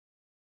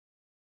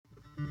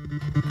Hi,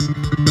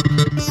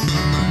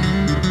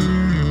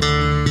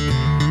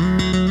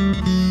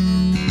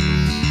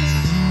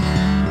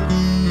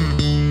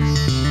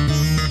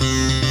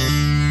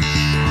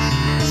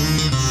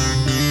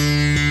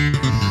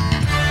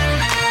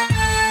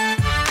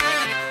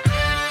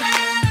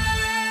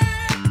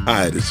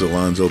 this is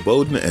Alonzo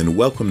Bowden, and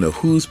welcome to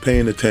Who's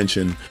Paying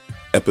Attention,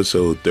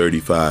 episode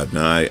 35.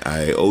 Now,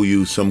 I owe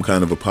you some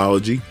kind of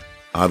apology.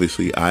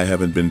 Obviously, I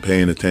haven't been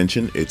paying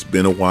attention. It's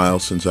been a while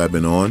since I've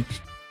been on.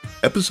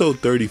 Episode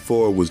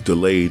 34 was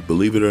delayed,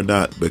 believe it or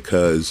not,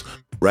 because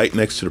right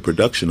next to the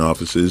production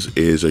offices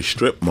is a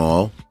strip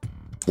mall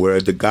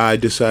where the guy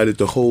decided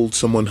to hold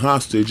someone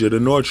hostage at a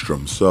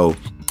Nordstrom. So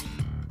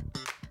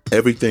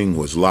everything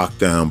was locked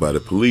down by the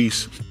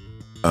police.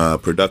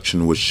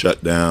 Production was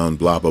shut down,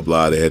 blah, blah,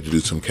 blah. They had to do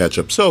some catch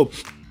up. So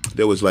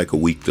there was like a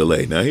week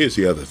delay. Now, here's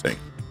the other thing.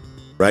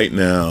 Right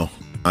now,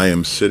 I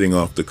am sitting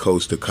off the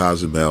coast of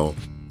Cozumel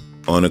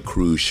on a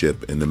cruise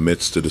ship in the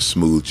midst of the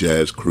Smooth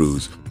Jazz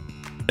Cruise.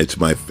 It's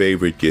my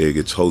favorite gig.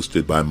 It's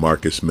hosted by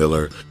Marcus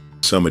Miller.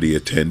 Some of the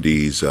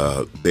attendees,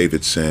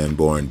 David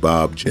Sanborn,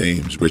 Bob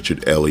James,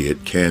 Richard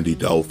Elliott, Candy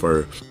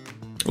Dulfer,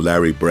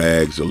 Larry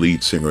Braggs, the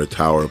lead singer of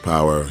Tower of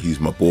Power. He's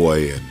my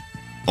boy, and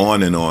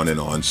on and on and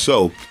on.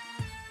 So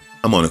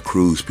I'm on a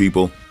cruise,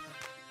 people.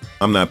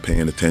 I'm not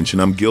paying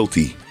attention. I'm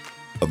guilty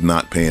of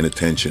not paying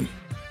attention.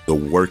 The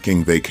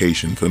working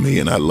vacation for me,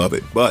 and I love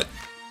it. But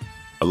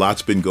a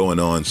lot's been going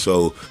on,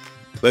 so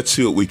let's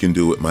see what we can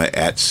do with my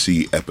At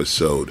Sea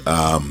episode.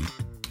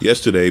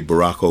 Yesterday,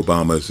 Barack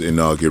Obama's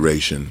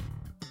inauguration.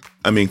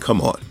 I mean, come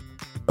on.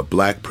 A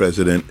black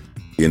president,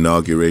 the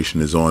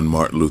inauguration is on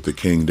Martin Luther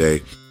King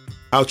Day.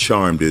 How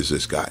charmed is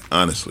this guy?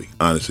 Honestly.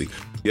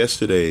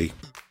 Yesterday,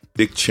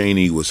 Dick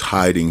Cheney was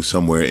hiding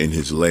somewhere in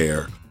his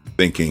lair,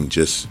 thinking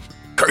just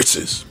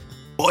curses,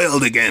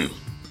 boiled again.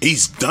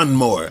 He's done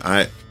more.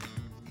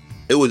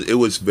 It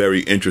was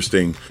very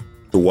interesting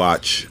to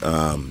watch.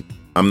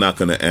 I'm not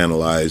going to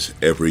analyze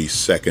every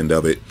second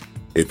of it.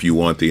 If you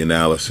want the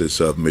analysis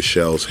of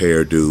Michelle's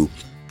hairdo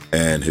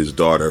and his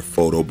daughter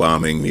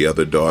photobombing the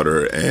other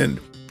daughter, and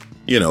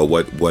you know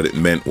what it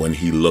meant when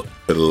he looked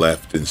to the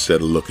left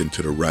instead of looking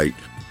to the right,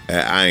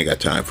 I ain't got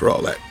time for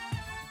all that.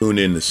 Tune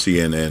in to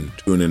CNN,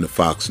 tune in to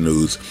Fox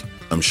News.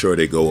 I'm sure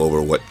they go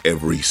over what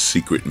every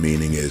secret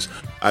meaning is.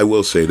 I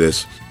will say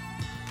this.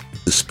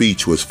 The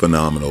speech was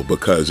phenomenal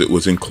because it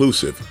was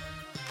inclusive.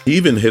 He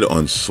even hit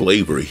on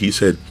slavery. He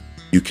said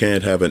you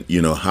can't have it,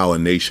 how a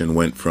nation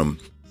went from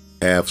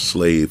half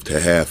slave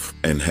to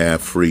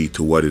half free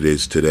to what it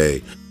is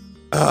today.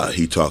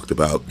 He talked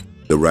about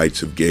the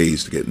rights of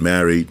gays to get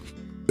married,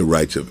 the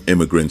rights of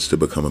immigrants to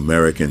become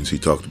Americans. He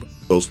talked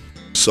about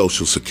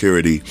Social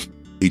Security.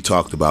 He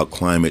talked about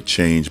climate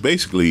change.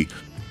 Basically,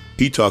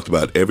 he talked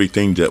about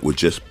everything that would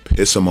just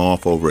piss him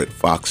off over at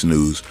Fox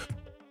News.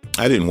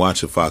 I didn't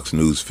watch the Fox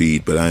News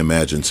feed, but I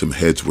imagine some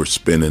heads were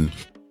spinning,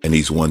 and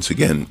he's once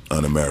again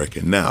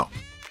un-American. Now,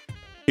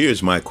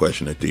 here's my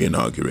question at the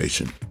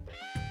inauguration.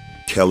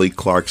 Kelly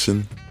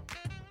Clarkson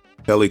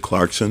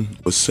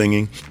was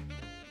singing.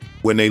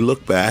 When they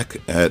look back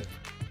at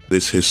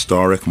this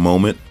historic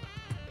moment,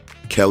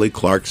 Kelly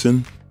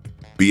Clarkson,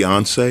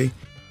 Beyonce,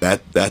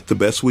 that the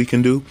best we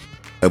can do?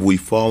 Have we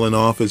fallen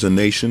off as a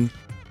nation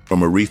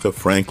from Aretha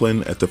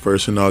Franklin at the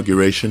first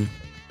inauguration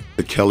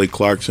to Kelly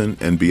Clarkson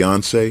and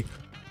Beyonce?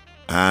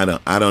 I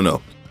don't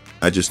know.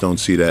 I just don't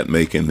see that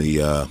making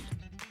the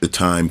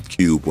time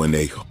cube when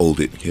they hold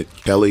it.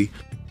 Kelly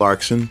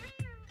Clarkson.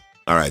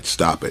 All right,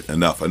 stop it.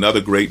 Enough. Another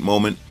great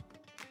moment.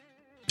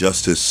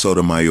 Justice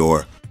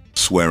Sotomayor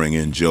swearing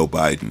in Joe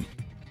Biden.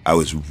 I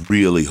was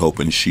really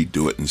hoping she'd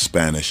do it in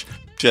Spanish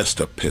just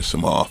to piss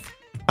him off.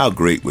 How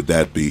great would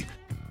that be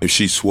if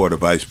she swore the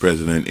vice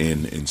president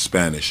in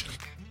Spanish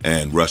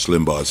and Rush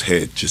Limbaugh's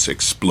head just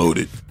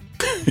exploded?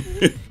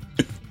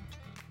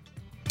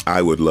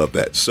 I would love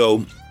that.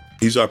 So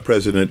he's our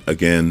president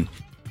again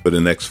for the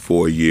next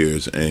 4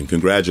 years. And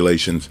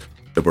congratulations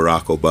to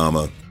Barack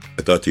Obama.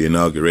 I thought the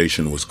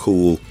inauguration was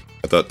cool.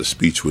 I thought the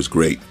speech was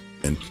great.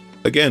 And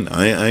again,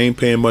 I ain't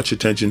paying much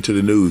attention to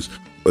the news,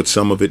 but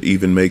some of it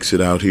even makes it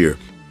out here.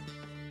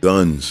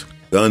 Guns.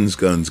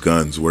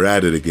 We're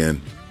at it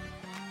again.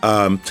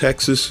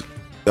 Texas,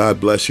 God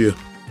bless you.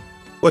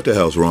 What the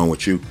hell's wrong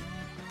with you?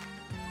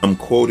 I'm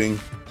quoting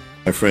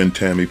my friend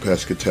Tammy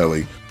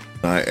Pescatelli.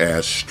 I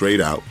asked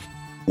straight out,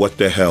 what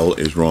the hell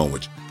is wrong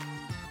with you?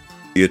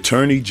 The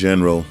Attorney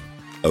General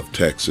of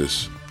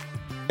Texas,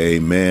 a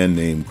man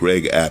named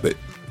Greg Abbott,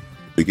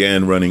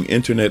 began running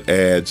internet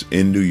ads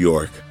in New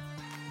York,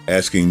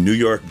 asking New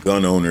York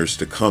gun owners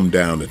to come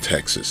down to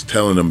Texas,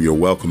 telling them you're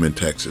welcome in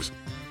Texas.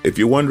 If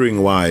you're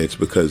wondering why, it's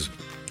because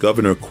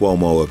Governor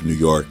Cuomo of New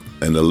York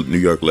and the New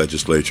York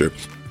legislature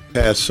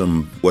passed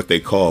some what they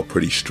call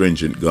pretty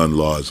stringent gun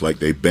laws, like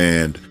they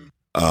banned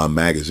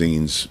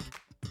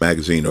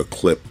magazine or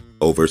clip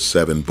over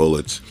 7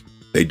 bullets.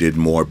 They did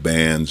more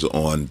bans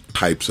on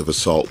types of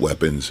assault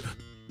weapons.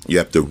 You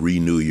have to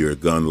renew your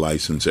gun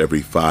license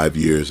every 5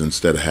 years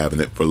instead of having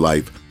it for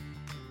life,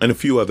 and a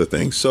few other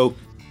things. So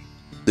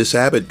this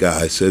Abbott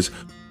guy says,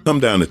 come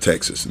down to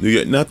Texas. New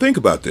York. Now think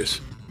about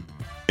this.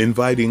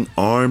 Inviting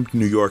armed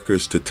New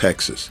Yorkers to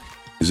Texas.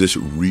 Is this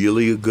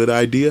really a good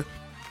idea?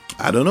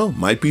 I don't know.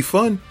 Might be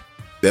fun.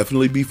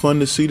 Definitely be fun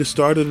to see the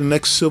start of the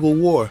next Civil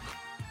War.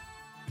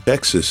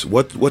 Texas,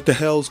 what the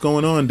hell's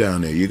going on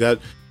down there? You got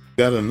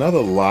another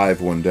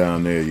live one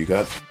down there.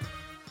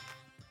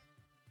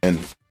 And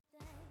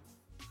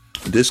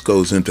this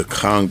goes into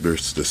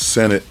Congress, the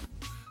Senate,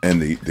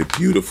 and the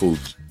beautiful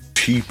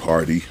Tea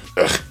Party.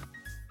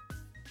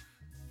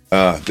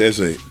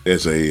 There's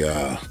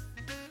a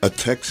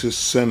Texas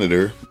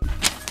senator,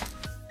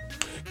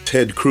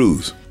 Ted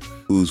Cruz,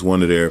 who's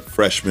one of their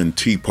freshman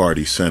Tea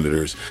Party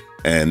senators.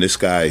 And this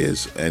guy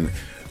is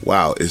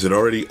it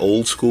already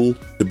old school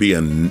to be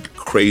a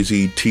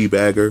crazy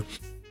teabagger?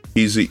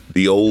 He's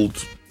the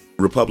old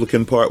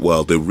Republican part,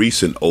 the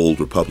recent old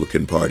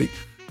Republican Party,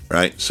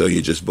 right? So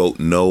you just vote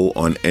no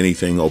on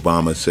anything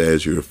Obama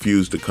says. You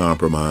refuse to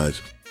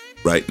compromise.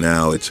 Right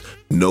now, it's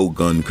no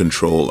gun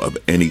control of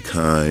any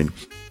kind,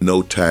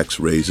 no tax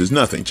raises,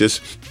 nothing.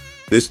 Just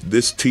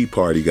this Tea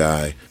Party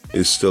guy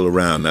is still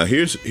around. Now,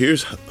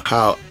 here's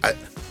how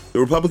the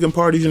Republican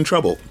Party's in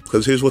trouble,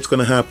 because here's what's going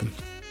to happen.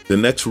 The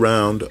next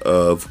round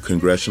of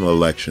congressional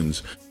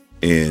elections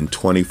in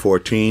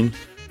 2014,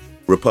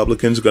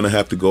 Republicans are going to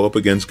have to go up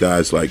against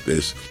guys like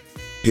this.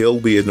 He'll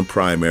be in the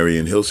primary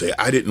and he'll say,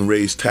 I didn't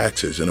raise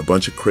taxes. And a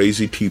bunch of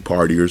crazy Tea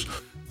Partiers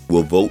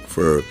will vote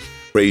for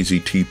crazy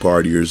Tea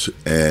Partiers,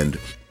 and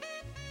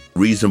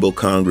reasonable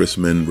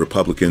congressmen,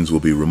 Republicans, will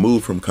be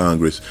removed from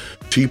Congress.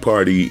 Tea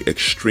Party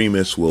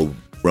extremists will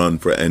run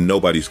for, and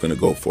nobody's going to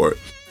go for it.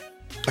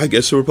 I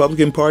guess the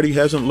Republican Party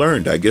hasn't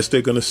learned. I guess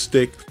they're going to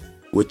stick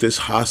with this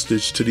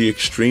hostage to the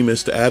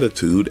extremist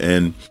attitude.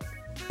 And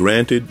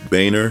granted,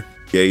 Boehner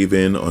gave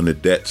in on the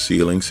debt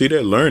ceiling. See,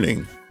 they're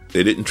learning.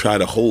 They didn't try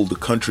to hold the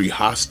country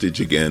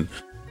hostage again.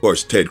 Of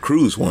course, Ted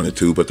Cruz wanted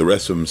to, but the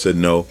rest of them said,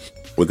 no,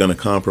 we're going to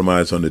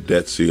compromise on the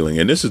debt ceiling.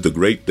 And this is the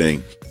great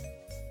thing.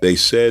 They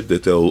said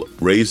that they'll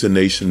raise the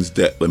nation's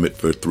debt limit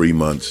for 3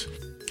 months,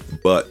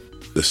 but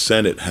the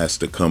Senate has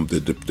to come, the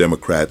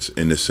Democrats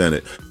in the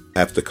Senate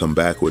have to come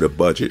back with a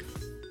budget,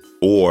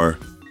 or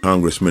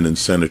congressmen and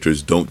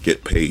senators don't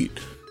get paid.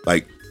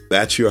 Like,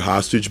 that's your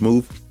hostage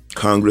move?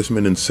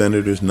 Congressmen and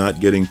senators not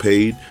getting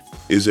paid?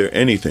 Is there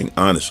anything,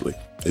 honestly,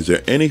 is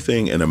there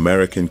anything an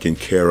American can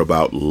care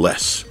about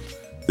less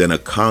than a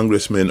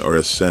congressman or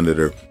a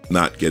senator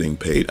not getting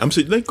paid? I'm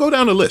saying, go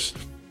down the list.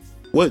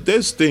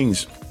 There's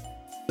things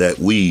that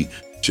we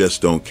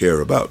just don't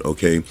care about,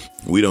 okay?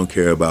 We don't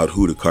care about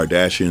who the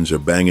Kardashians are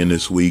banging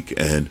this week,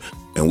 and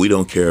we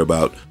don't care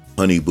about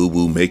Honey Boo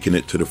Boo making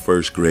it to the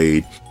first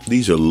grade.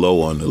 These are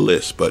low on the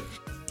list, but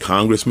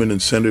congressmen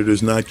and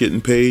senators not getting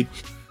paid?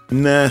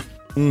 Nah,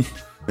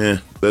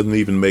 doesn't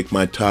even make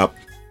my top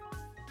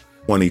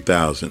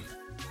 20,000.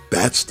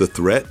 That's the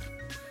threat?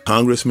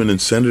 Congressmen and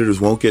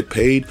senators won't get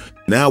paid?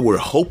 Now we're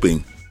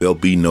hoping there'll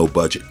be no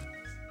budget.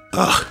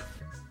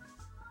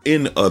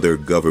 In other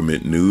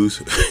government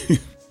news,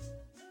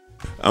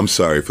 I'm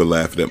sorry for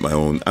laughing at my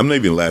own. I'm not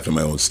even laughing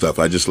at my own stuff.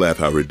 I just laugh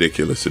how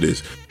ridiculous it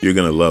is. You're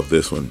going to love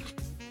this one.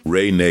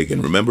 Ray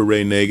Nagin. Remember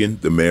Ray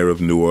Nagin, the mayor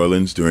of New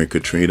Orleans during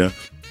Katrina?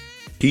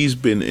 He's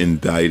been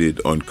indicted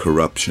on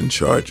corruption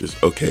charges.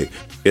 Okay,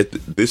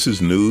 this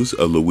is news.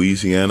 A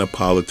Louisiana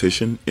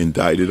politician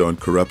indicted on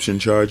corruption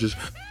charges.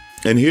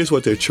 And here's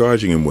what they're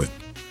charging him with.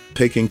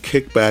 Taking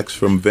kickbacks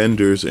from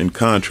vendors and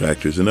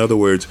contractors. In other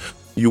words,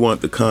 you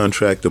want the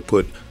contract to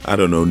put,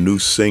 new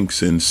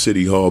sinks in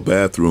City Hall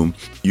bathroom.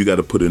 You got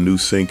to put a new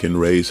sink in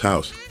Ray's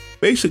house.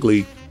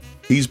 Basically,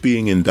 he's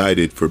being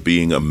indicted for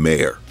being a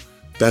mayor.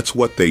 That's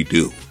what they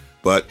do.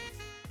 But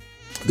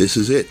this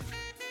is it.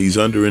 He's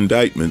under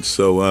indictment.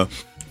 So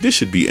this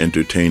should be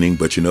entertaining.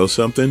 But you know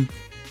something?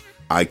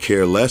 I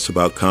care less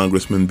about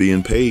congressmen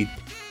being paid.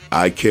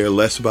 I care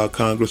less about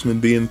congressmen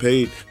being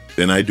paid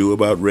than I do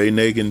about Ray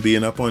Nagin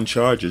being up on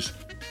charges.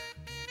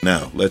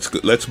 Now,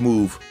 let's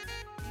move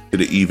to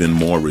the even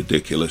more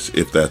ridiculous,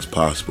 if that's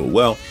possible.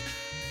 Well,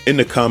 in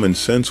the common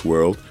sense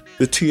world,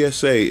 the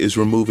TSA is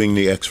removing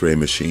the x-ray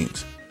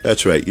machines.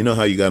 That's right. You know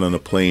how you got on a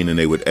plane and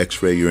they would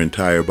x-ray your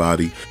entire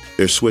body?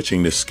 They're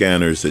switching to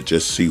scanners that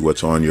just see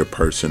what's on your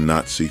person,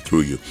 not see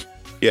through you.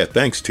 Yeah,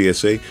 thanks,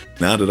 TSA.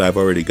 Now that I've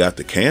already got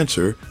the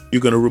cancer,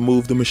 you're going to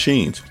remove the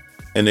machines.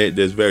 And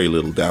there's very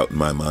little doubt in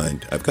my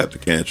mind. I've got the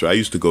cancer. I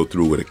used to go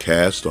through with a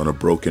cast on a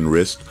broken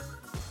wrist.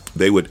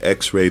 They would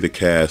x-ray the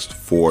cast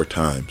 4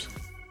 times.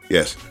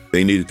 Yes,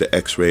 they needed to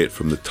x-ray it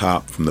from the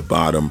top, from the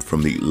bottom,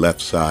 from the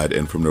left side,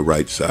 and from the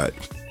right side.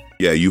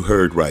 Yeah, you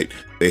heard right.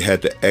 They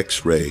had to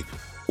x-ray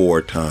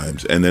 4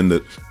 times. And then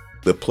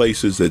the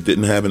places that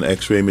didn't have an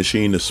x-ray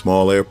machine, the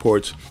small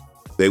airports,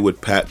 they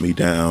would pat me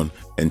down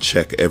and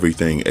check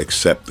everything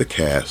except the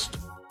cast.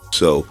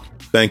 So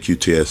thank you,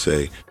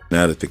 TSA.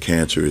 Now that the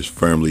cancer is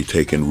firmly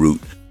taken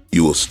root,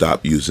 you will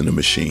stop using the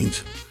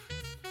machines.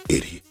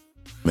 Idiot.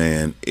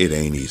 Man, it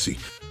ain't easy.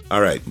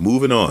 All right,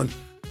 moving on.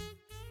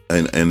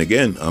 And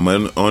again, I'm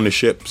on the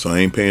ship, so I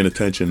ain't paying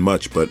attention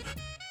much, but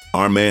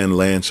our man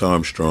Lance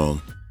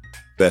Armstrong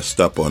fessed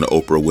up on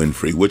Oprah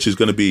Winfrey, which is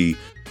going to be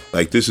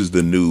Like, this is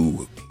the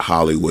new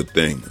Hollywood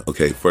thing.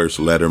 Okay, first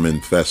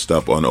Letterman fessed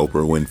up on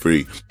Oprah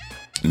Winfrey.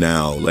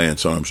 Now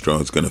Lance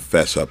Armstrong's going to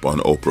fess up on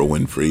Oprah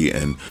Winfrey,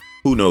 and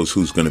who knows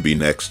who's going to be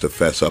next to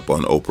fess up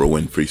on Oprah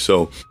Winfrey.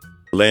 So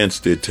Lance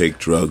did take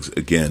drugs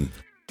again.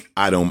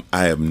 I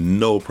have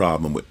no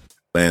problem with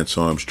Lance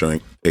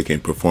Armstrong taking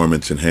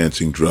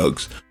performance-enhancing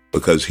drugs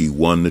because he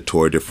won the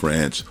Tour de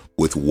France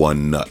with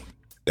one nut.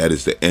 That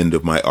is the end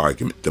of my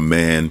argument. The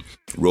man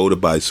rode a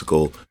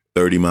bicycle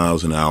 30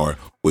 miles an hour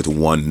with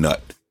one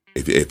nut.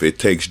 If it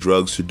takes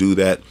drugs to do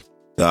that,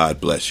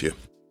 God bless you.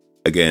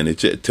 Again,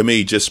 it's, to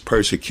me, just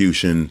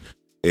persecution.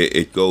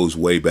 It goes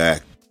way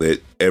back.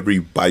 That every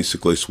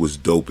bicyclist was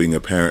doping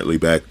apparently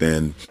back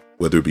then,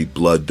 whether it be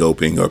blood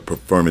doping or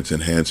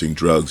performance-enhancing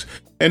drugs.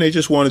 And they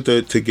just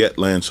wanted to get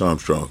Lance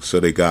Armstrong,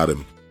 so they got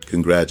him.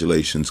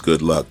 Congratulations,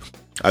 good luck.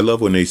 I love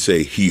when they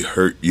say he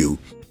hurt you.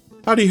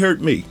 How'd he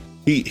hurt me?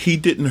 He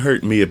didn't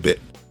hurt me a bit.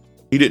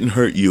 He didn't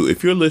hurt you.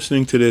 If you're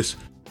listening to this,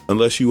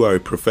 unless you are a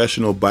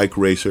professional bike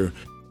racer,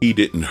 he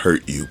didn't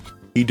hurt you.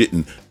 He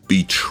didn't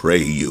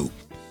betray you.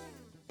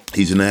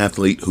 He's an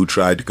athlete who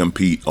tried to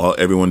compete.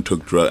 Everyone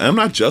took drugs. I'm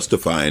not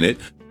justifying it,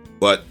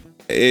 but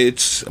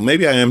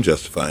maybe I am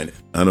justifying it.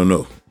 I don't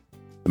know.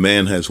 The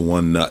man has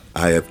one nut.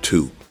 I have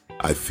two.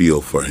 I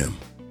feel for him.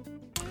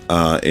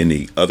 In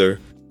the other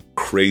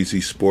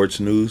crazy sports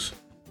news,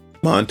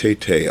 Monte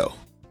Teo.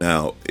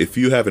 Now, if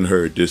you haven't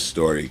heard this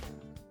story,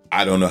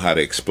 I don't know how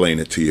to explain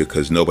it to you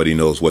because nobody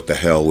knows what the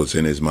hell was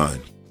in his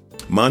mind.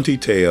 Monte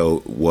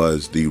Teo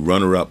was the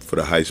runner-up for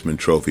the Heisman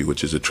Trophy,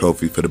 which is a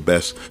trophy for the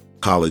best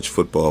college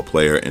football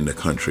player in the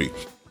country.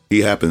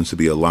 He happens to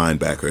be a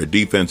linebacker. A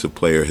defensive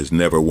player has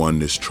never won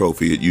this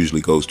trophy. It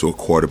usually goes to a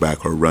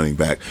quarterback or a running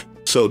back.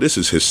 So this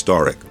is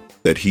historic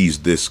that he's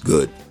this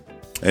good.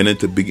 And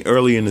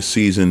early in the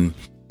season,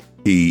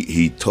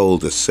 he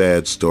told a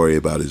sad story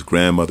about his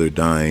grandmother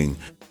dying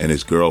and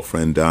his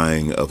girlfriend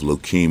dying of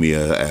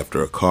leukemia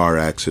after a car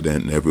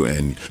accident,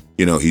 and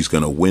he's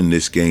going to win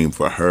this game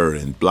for her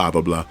and blah,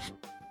 blah, blah.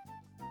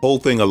 Whole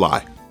thing a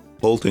lie.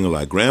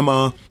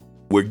 Grandma,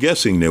 we're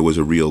guessing there was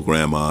a real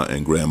grandma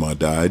and grandma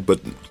died,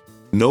 but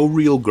no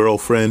real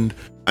girlfriend.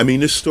 I mean,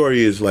 this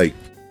story is like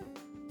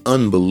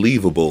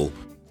unbelievable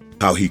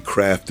how he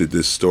crafted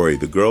this story.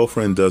 The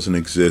girlfriend doesn't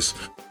exist.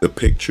 The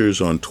pictures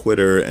on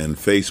Twitter and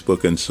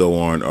Facebook and so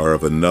on are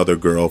of another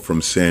girl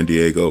from San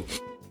Diego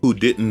who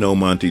didn't know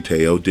Monte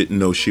Teo, didn't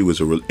know she was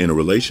in a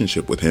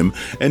relationship with him,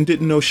 and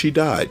didn't know she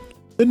died.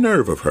 The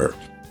nerve of her.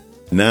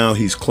 Now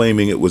he's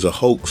claiming it was a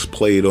hoax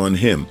played on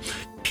him.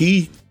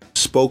 He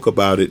spoke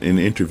about it in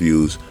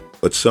interviews,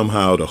 but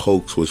somehow the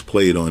hoax was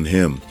played on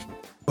him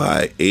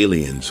by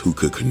aliens who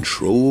could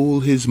control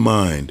his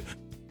mind.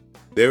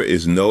 There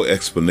is no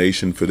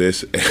explanation for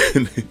this,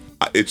 and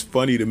it's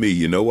funny to me.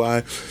 You know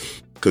why?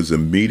 Because the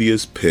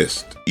media's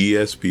pissed.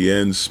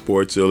 ESPN,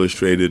 Sports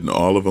Illustrated, and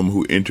all of them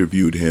who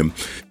interviewed him.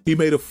 He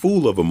made a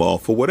fool of them all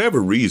for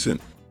whatever reason.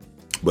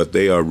 But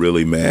they are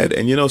really mad.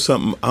 And you know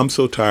something? I'm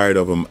so tired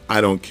of them.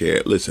 I don't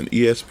care. Listen,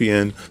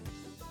 ESPN,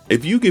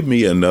 if you give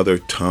me another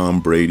Tom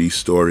Brady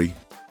story,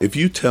 if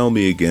you tell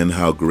me again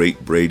how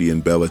great Brady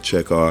and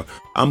Belichick are,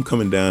 I'm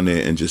coming down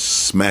there and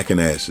just smacking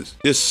asses.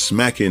 Just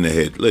smack you in the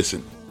head.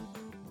 Listen,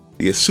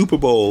 the Super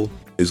Bowl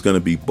is going to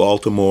be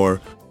Baltimore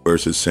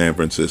versus San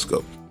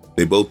Francisco.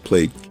 They both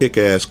played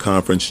kick-ass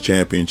conference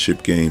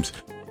championship games.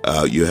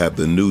 You have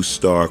the new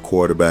star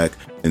quarterback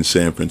in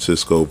San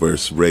Francisco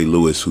versus Ray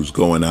Lewis, who's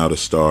going out a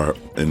star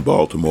in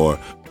Baltimore.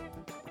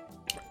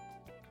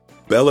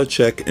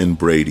 Belichick and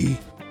Brady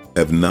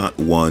have not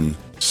won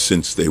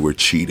since they were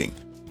cheating.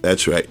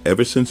 That's right.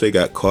 Ever since they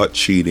got caught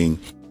cheating,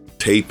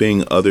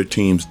 taping other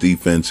teams'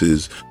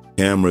 defenses,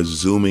 cameras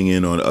zooming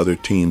in on other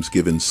teams,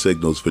 giving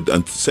signals.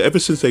 Ever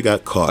since they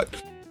got caught,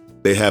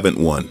 they haven't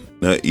won.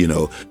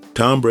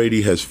 Tom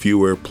Brady has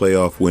fewer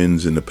playoff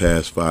wins in the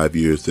past 5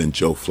 years than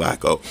Joe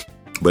Flacco.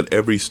 But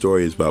every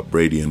story is about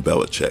Brady and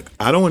Belichick.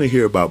 I don't want to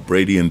hear about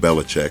Brady and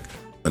Belichick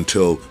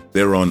until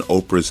they're on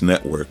Oprah's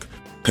network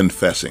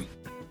confessing.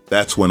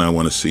 That's when I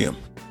want to see them.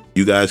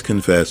 You guys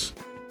confess,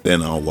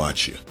 then I'll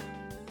watch you.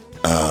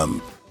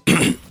 And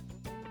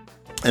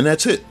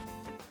that's it.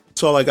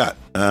 That's all I got.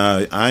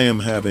 I am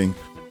having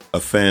a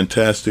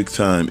fantastic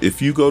time.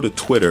 If you go to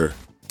Twitter,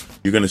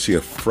 you're going to see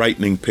a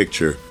frightening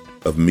picture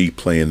of me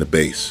playing the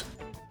bass.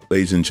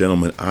 Ladies and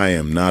gentlemen, I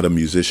am not a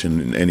musician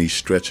in any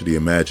stretch of the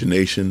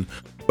imagination,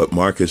 but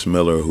Marcus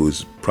Miller,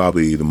 who's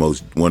probably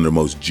one of the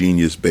most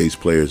genius bass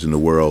players in the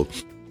world,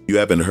 you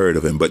haven't heard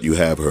of him, but you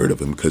have heard of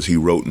him because he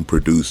wrote and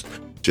produced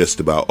just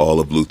about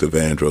all of Luther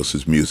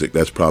Vandross's music.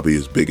 That's probably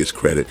his biggest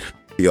credit.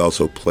 He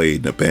also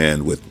played in a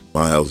band with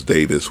Miles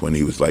Davis when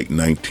he was like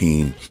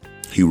 19.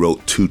 He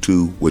wrote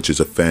Tutu, which is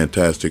a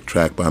fantastic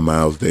track by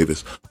Miles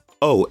Davis.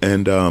 Oh,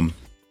 and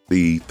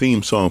the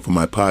theme song for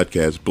my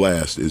podcast,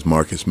 Blast, is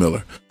Marcus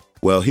Miller.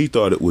 Well, he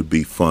thought it would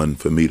be fun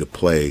for me to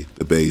play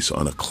the bass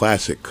on a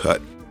classic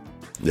cut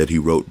that he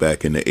wrote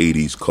back in the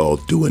 80s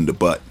called Doin' the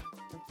Butt.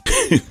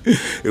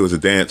 It was a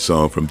dance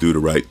song from Do the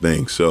Right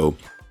Thing. So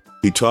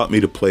he taught me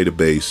to play the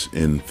bass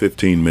in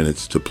 15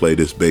 minutes to play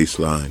this bass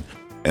line.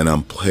 and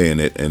I'm playing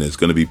it, and there's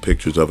going to be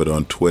pictures of it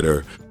on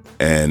Twitter,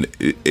 and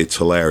it's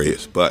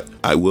hilarious. But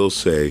I will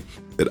say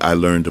that I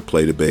learned to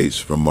play the bass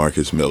from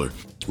Marcus Miller,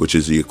 which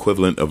is the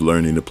equivalent of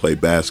learning to play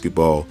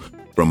basketball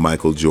from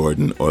Michael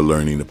Jordan, or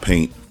learning to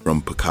paint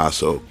from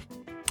Picasso,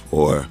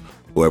 or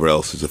whoever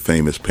else is a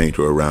famous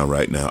painter around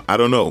right now. I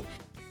don't know,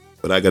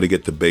 but I got to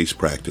get to bass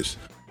practice.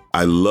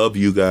 I love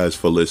you guys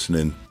for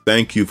listening.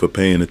 Thank you for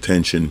paying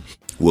attention.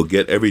 We'll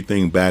get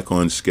everything back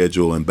on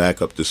schedule and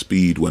back up to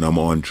speed when I'm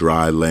on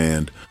dry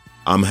land.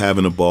 I'm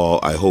having a ball.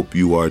 I hope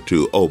you are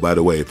too. Oh, by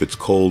the way, if it's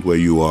cold where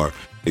you are,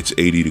 it's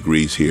 80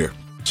 degrees here.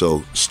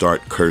 So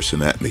start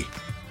cursing at me.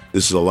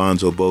 This is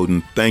Alonzo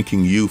Bowden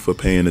thanking you for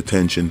paying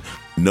attention,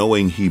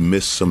 knowing he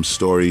missed some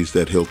stories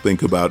that he'll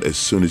think about as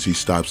soon as he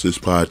stops this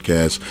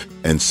podcast,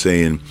 and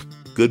saying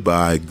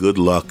goodbye, good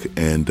luck,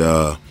 and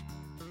I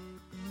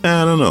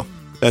don't know.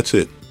 That's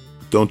it.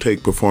 Don't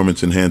take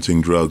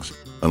performance-enhancing drugs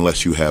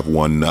unless you have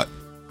one nut.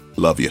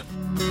 Love you.